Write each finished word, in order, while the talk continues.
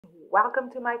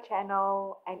welcome to my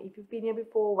channel, and if you've been here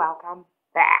before, welcome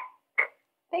back.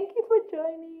 Thank you for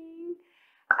joining.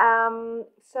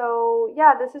 So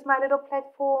yeah, this is my little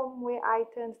platform where I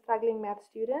turn struggling math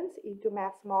students into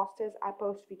maths masters. I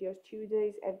post videos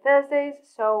Tuesdays and Thursdays,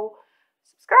 so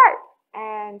subscribe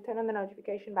and turn on the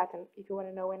notification button if you want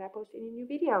to know when I post any new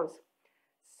videos.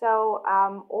 So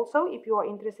also, if you are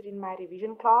interested in my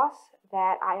revision class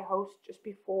that I host just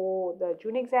before the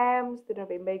June exams, the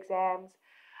November exams,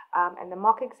 and the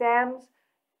mock exams,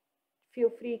 feel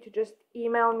free to just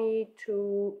email me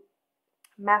to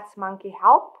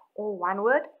mathsmonkeyhelp, or one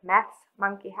word,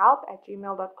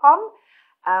 mathsmonkeyhelp@gmail.com.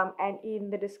 And in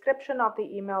the description of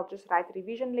the email, just write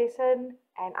revision lesson,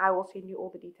 and I will send you all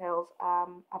the details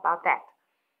about that.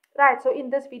 Right, so in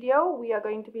this video, we are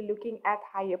going to be looking at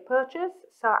hire purchase.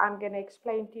 So I'm going to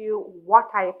explain to you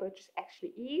what hire purchase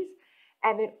actually is,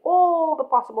 and then all the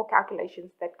possible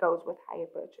calculations that goes with hire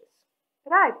purchase.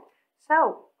 Right,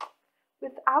 so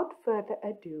without further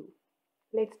ado,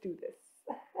 let's do this.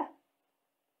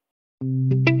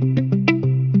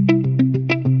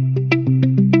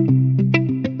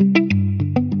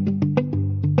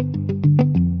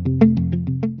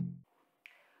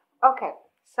 Okay,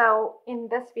 so in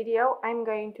this video, I'm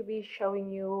going to be showing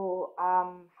you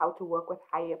how to work with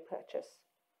hire purchase.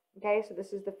 Okay, so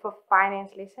this is the 5th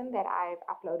finance lesson that I've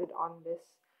uploaded on this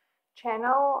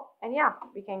channel, and yeah,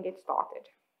 we can get started.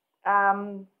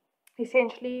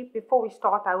 Essentially, before we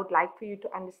start, I would like for you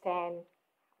to understand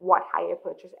what hire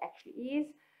purchase actually is,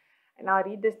 and I'll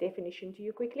read this definition to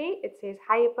you quickly. It says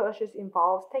hire purchase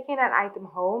involves taking an item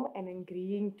home and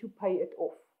agreeing to pay it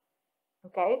off.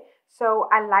 Okay, so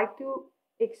I like to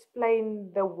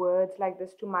explain the words like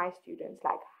this to my students.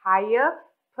 Like, hire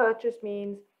purchase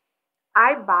means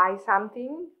I buy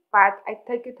something, but I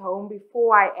take it home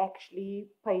before I actually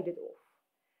paid it off.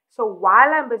 So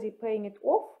while I'm busy paying it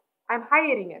off, I'm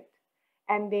hiring it.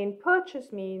 And then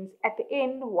purchase means at the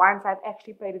end, once I've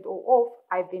actually paid it all off,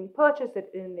 I then purchase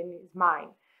it and then it's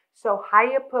mine. So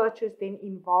hire purchase then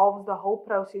involves the whole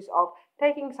process of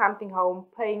taking something home,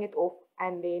 paying it off,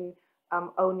 and then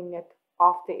owning it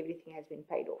after everything has been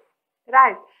paid off.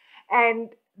 Right.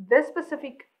 And this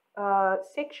specific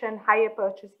section, hire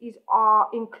purchase,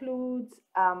 includes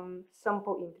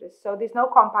simple interest. So there's no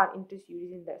compound interest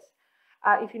used in this.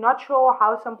 If you're not sure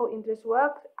how simple interest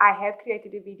works, I have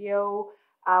created a video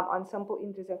on simple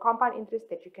interest and compound interest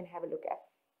that you can have a look at.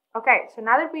 Okay, so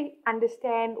now that we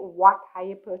understand what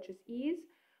hire purchase is,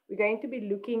 we're going to be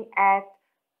looking at,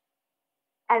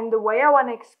 and the way I want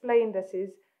to explain this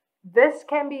is, this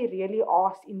can be really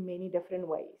asked in many different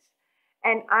ways.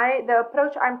 And the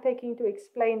approach I'm taking to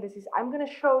explain this is, I'm going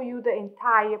to show you the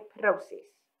entire process,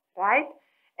 right?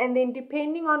 And then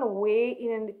depending on where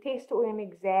in a test or an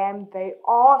exam they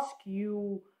ask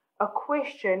you a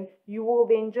question, you will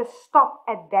then just stop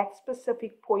at that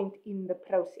specific point in the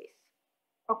process.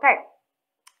 Okay,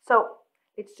 so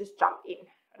let's just jump in,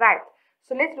 right?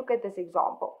 So let's look at this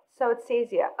example. So it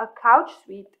says here, a couch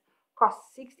suite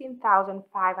costs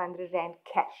 16,500 Rand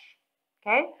cash,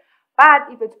 okay?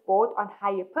 But if it's bought on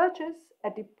hire purchase,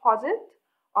 a deposit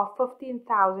of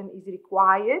 15,000 is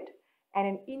required, and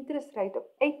an interest rate of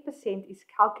 8% is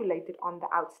calculated on the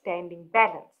outstanding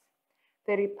balance.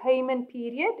 The repayment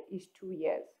period is 2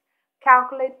 years.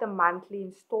 Calculate the monthly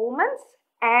installments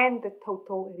and the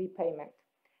total repayment.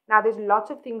 Now, there's lots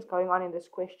of things going on in this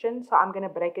question, so I'm going to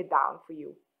break it down for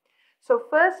you. So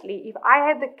firstly, if I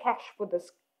had the cash for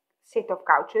this set of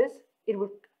couches, it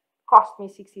would cost me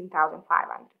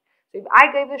 16,500. So if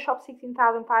I gave the shop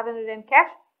 16,500 in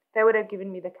cash, they would have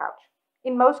given me the couch.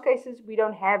 In most cases, we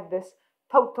don't have this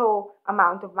total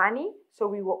amount of money, so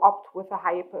we will opt with a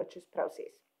hire purchase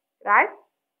process, right?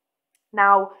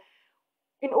 Now,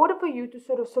 in order for you to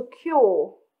sort of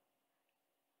secure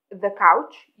the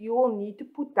couch, you will need to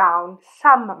put down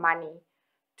some money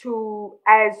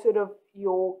as sort of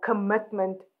your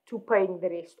commitment to paying the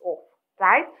rest off,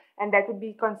 right? And that would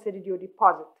be considered your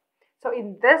deposit. So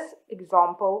in this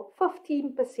example,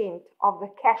 15% of the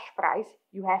cash price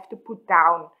you have to put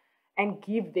down and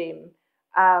give them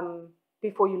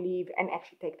before you leave and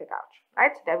actually take the couch,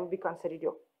 right? So that would be considered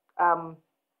your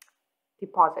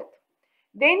deposit.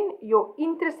 Then your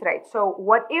interest rate. So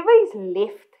whatever is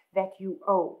left that you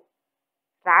owe,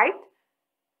 right,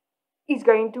 is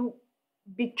going to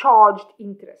be charged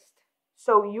interest.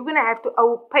 So you're going to have to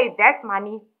pay that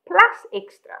money plus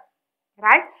extra,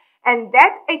 right? And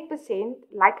that 8%,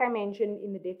 like I mentioned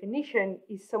in the definition,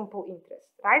 is simple interest,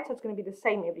 right? So it's going to be the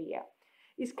same every year.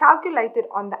 Is calculated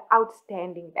on the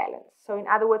outstanding balance. So in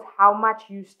other words, how much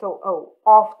you still owe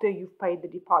after you've paid the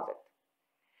deposit.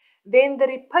 Then the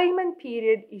repayment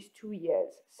period is 2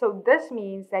 years. So this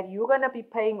means that you're going to be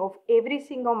paying off every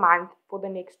single month for the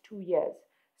next 2 years.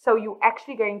 So you're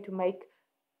actually going to make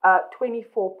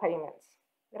 24 payments,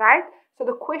 right? So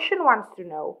the question wants to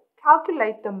know,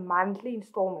 calculate the monthly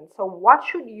installment. So what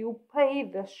should you pay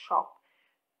this shop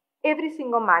every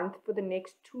single month for the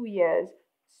next 2 years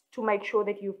to make sure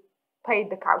that you've paid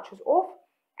the couches off?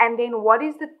 And then what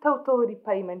is the total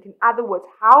repayment? In other words,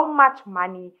 how much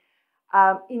money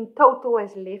in total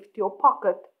has left your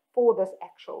pocket for this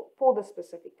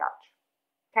specific couch?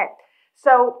 Okay,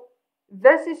 so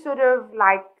this is sort of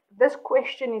like, this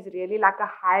question is really like a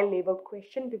high level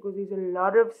question because there's a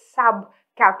lot of sub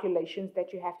calculations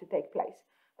that you have to take place.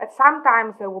 But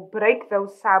sometimes they will break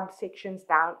those subsections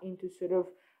down into sort of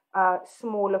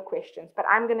smaller questions. But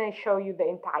I'm going to show you the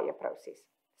entire process.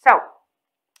 So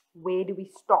where do we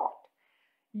start?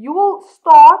 You will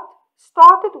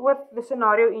start it with the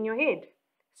scenario in your head.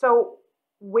 So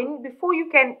before you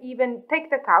can even take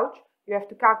the couch, you have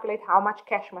to calculate how much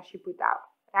cash must you put out,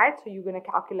 right? So you're going to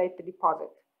calculate the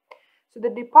deposit. So the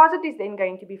deposit is then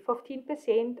going to be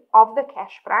 15% of the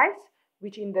cash price,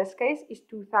 which in this case is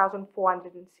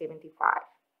 2,475.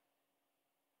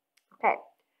 Okay.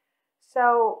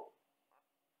 So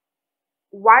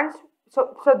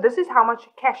this is how much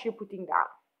cash you're putting down.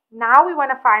 Now we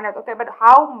want to find out, okay, but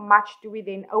how much do we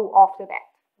then owe after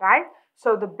that, right?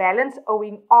 So the balance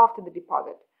owing after the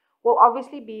deposit will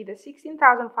obviously be the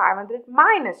 16,500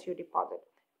 minus your deposit.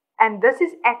 And this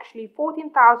is actually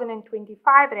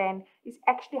 14,025 Rand is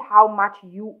actually how much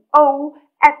you owe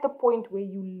at the point where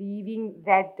you're leaving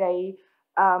that day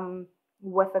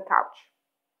with the couch.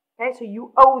 Okay, so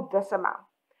you owe this amount.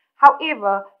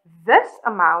 However, this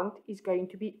amount is going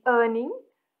to be earning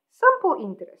simple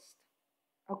interest.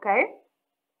 Okay,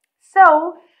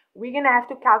 so we're going to have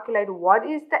to calculate what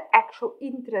is the actual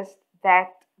interest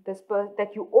that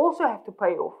you also have to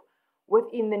pay off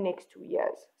within the next 2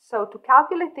 years. So to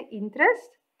calculate the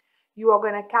interest, you are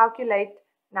going to calculate,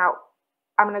 now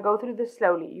I'm going to go through this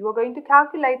slowly. You are going to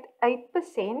calculate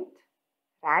 8%,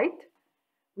 right,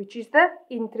 which is the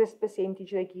interest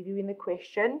percentage they give you in the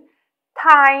question,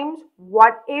 times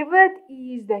whatever it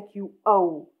is that you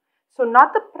owe. So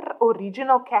not the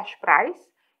original cash price.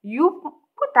 You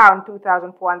put down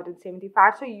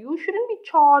 2,475, so you shouldn't be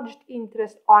charged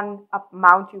interest on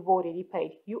amount you've already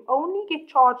paid. You only get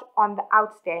charged on the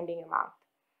outstanding amount.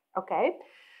 Okay,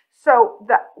 so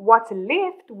what's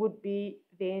left would be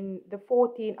then the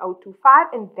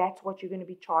 14,025, and that's what you're going to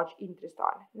be charged interest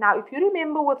on. Now, if you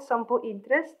remember with simple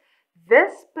interest,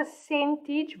 this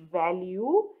percentage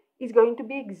value is going to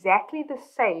be exactly the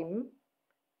same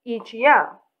each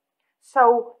year.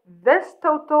 So this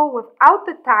total without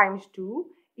the times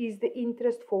 2 is the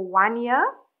interest for 1 year.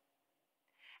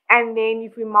 And then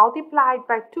if we multiply it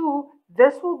by 2,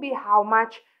 this will be how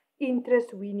much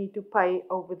interest we need to pay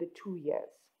over the 2 years.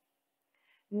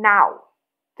 Now,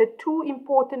 the two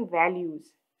important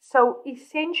values. So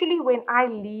essentially when I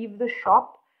leave the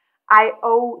shop, I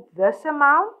owe this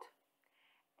amount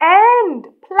and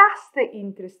plus the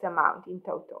interest amount in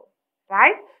total,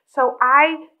 right? So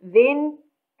I then,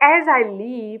 as I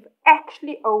leave,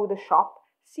 actually owe the shop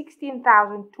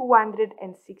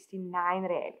 16,269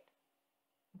 Rand.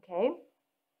 Okay.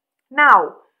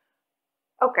 Now,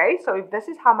 okay, so if this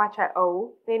is how much I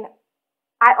owe, then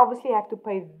I obviously have to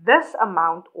pay this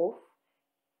amount off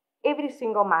every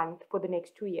single month for the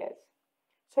next 2 years.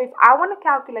 So if I want to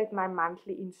calculate my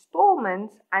monthly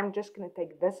installments, I'm just going to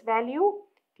take this value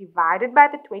divided by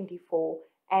the 24,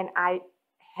 and I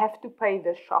have to pay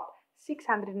the shop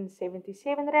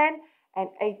 677 Rand and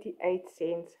 88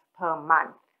 cents per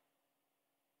month.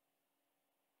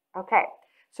 Okay,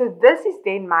 so this is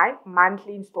then my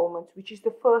monthly installments, which is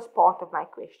the first part of my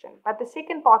question. But the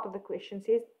second part of the question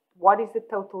says, what is the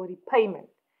total repayment?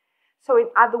 So in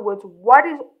other words, what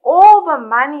is all the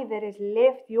money that has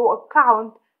left your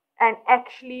account and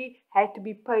actually had to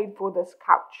be paid for this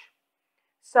couch?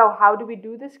 So how do we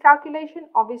do this calculation?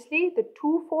 Obviously, the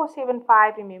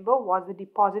 2,475, remember, was the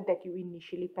deposit that you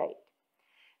initially paid.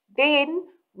 Then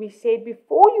we said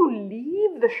before you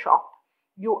leave the shop,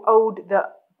 you owed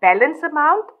the balance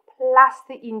amount plus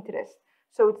the interest.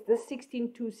 So it's the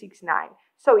 16,269.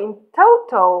 So in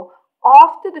total,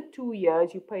 after the 2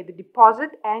 years, you pay the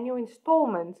deposit and your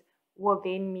installments will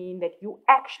then mean that you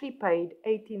actually paid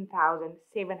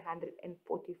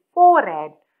 18,744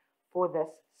 Rand for this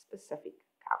specific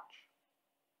couch.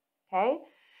 Okay,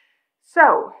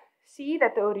 so see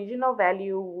that the original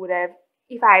value would have,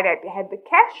 if I had the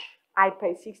cash, I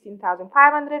pay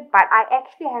 16,500, but I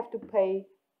actually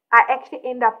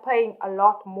end up paying a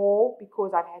lot more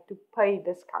because I've had to pay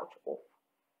this couch off.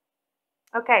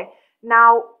 Okay,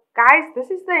 now guys, this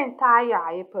is the entire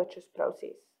hire purchase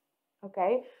process.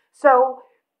 Okay, so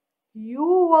you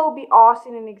will be asked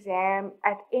in an exam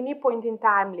at any point in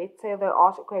time. Let's say they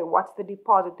ask, okay, what's the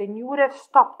deposit? Then you would have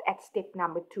stopped at step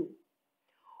number 2.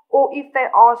 Or if they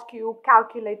ask you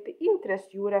calculate the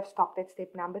interest, you would have stopped at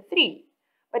step number 3.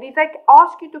 But if they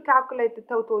ask you to calculate the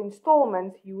total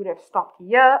installments, you would have stopped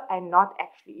here and not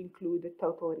actually include the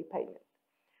total repayment.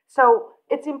 So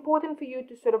it's important for you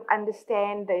to sort of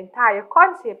understand the entire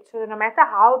concept, so that no matter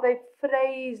how they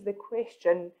phrase the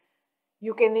question,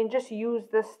 you can then just use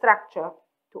the structure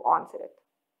to answer it.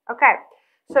 Okay,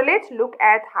 so let's look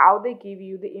at how they give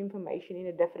you the information in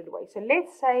a different way. So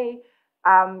let's say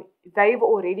they've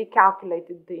already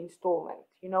calculated the installment.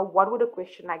 What would a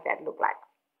question like that look like?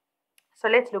 So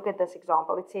let's look at this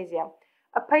example. It says here,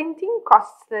 a painting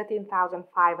costs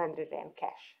 13,500 Rand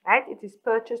cash, right? It is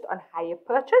purchased on hire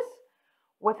purchase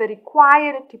with a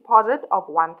required deposit of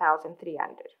 1,300,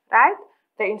 right?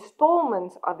 The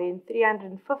installments are then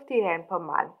 350 Rand per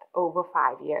month over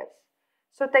 5 years.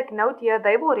 So take note here,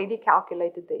 they've already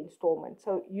calculated the installment.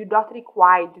 So you're not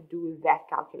required to do that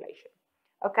calculation.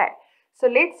 Okay, so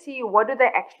let's see, what do they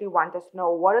actually want us to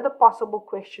know? What are the possible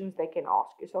questions they can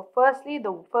ask you? So firstly,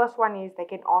 the first one is they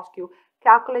can ask you,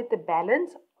 calculate the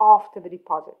balance after the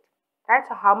deposit. Right?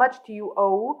 So how much do you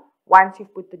owe once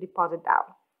you've put the deposit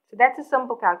down? So that's a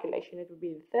simple calculation. It would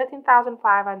be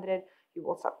 13,500. You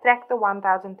will subtract the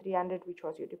 1,300, which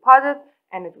was your deposit,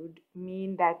 and it would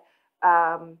mean that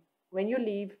when you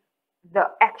leave,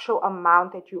 the actual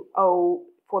amount that you owe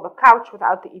for the couch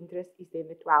without the interest is then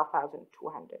the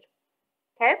 12,200.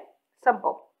 Okay,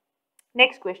 simple.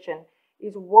 Next question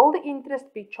is, will the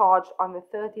interest be charged on the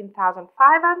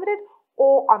 13,500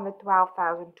 or on the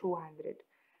 12,200?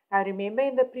 Now remember,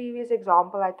 in the previous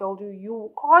example I told you,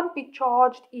 you can't be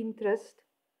charged interest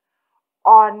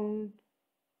on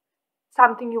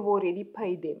something you've already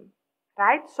paid them,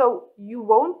 right? So you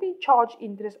won't be charged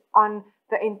interest on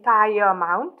the entire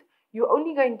amount. You're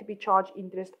only going to be charged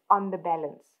interest on the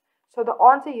balance. So the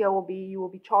answer here will be, you will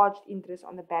be charged interest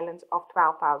on the balance of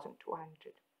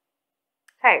 12,200.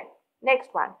 Okay,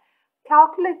 next one.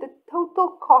 Calculate the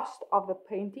total cost of the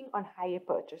painting on hire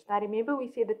purchase. Now remember,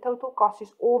 we said the total cost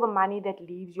is all the money that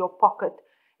leaves your pocket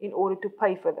in order to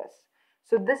pay for this.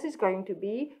 So this is going to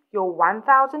be your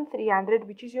 1,300,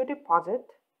 which is your deposit,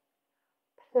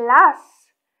 plus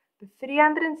the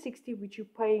 360, which you're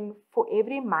paying for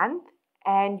every month,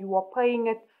 and you are paying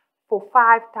it for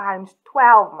 5 times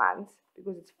 12 months,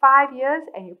 because it's 5 years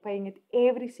and you're paying it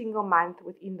every single month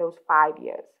within those 5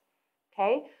 years.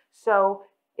 Okay, so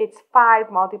it's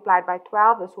 5 multiplied by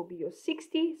 12. This will be your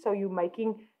 60. So you're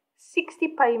making 60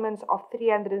 payments of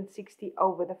 360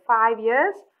 over the 5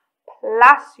 years,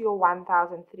 plus your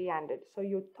 1,300. So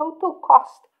your total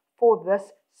cost for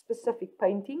this specific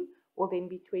painting will then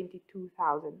be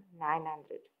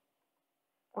 22,900.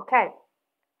 Okay,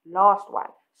 last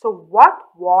one. So what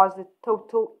was the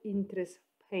total interest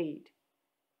paid?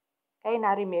 Okay,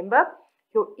 now remember,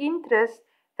 your interest,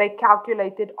 they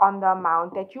calculated on the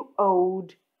amount that you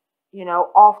owed,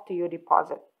 after your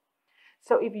deposit.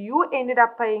 So if you ended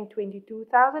up paying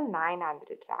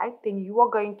 22,900, right, then you are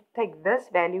going to take this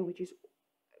value, which is,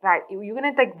 right, you're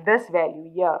going to take this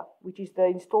value here, which is the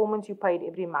installments you paid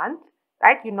every month,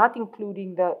 right? You're not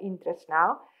including the interest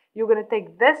now. You're going to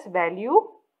take this value,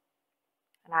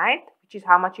 right, which is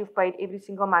how much you've paid every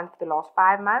single month for the last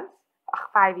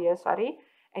 5 years, sorry,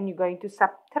 and you're going to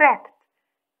subtract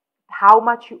how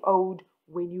much you owed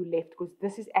when you left, because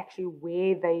this is actually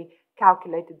where they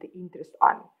calculated the interest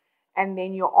on. And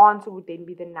then your answer would then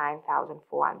be the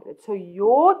 9,400. So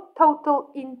your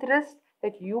total interest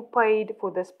that you paid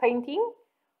for this painting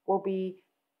will be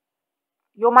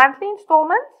your monthly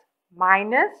installments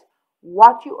minus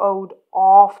what you owed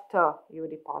after your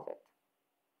deposit,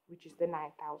 which is the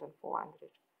 9,400.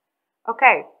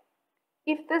 Okay,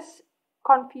 if this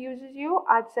confuses you,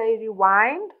 I'd say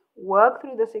rewind, work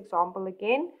through this example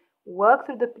again, work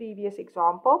through the previous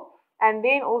example, and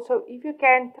then also, if you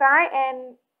can, try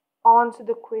and answer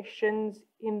the questions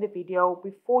in the video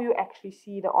before you actually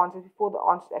see the answers, before the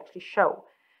answers actually show,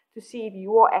 to see if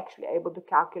you are actually able to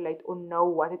calculate or know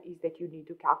what it is that you need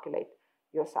to calculate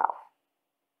yourself.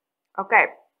 Okay,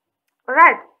 all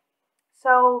right,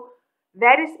 so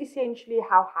that is essentially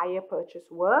how hire purchase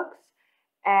works.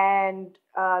 And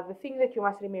the thing that you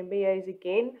must remember here is,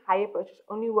 again, hire purchase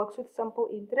only works with simple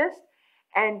interest,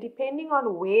 and depending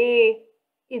on where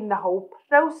in the whole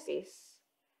process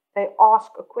they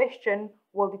ask a question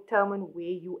will determine where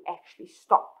you actually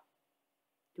stop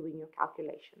doing your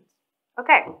calculations.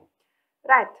 Okay,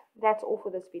 right, that's all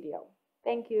for this video.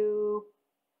 Thank you.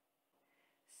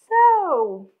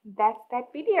 So that's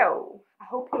that video. I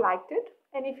hope you liked it.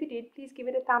 And if you did, please give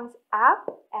it a thumbs up.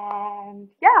 And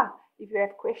yeah, if you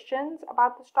have questions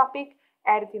about this topic,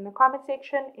 add it in the comment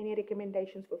section. Any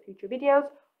recommendations for future videos,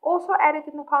 also add it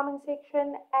in the comment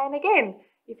section. And again,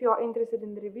 if you are interested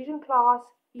in the revision class,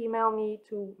 email me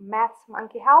to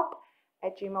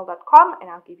mathsmonkeyhelp@gmail.com and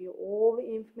I'll give you all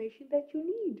the information that you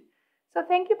need. So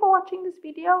thank you for watching this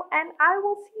video and I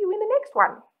will see you in the next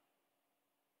one.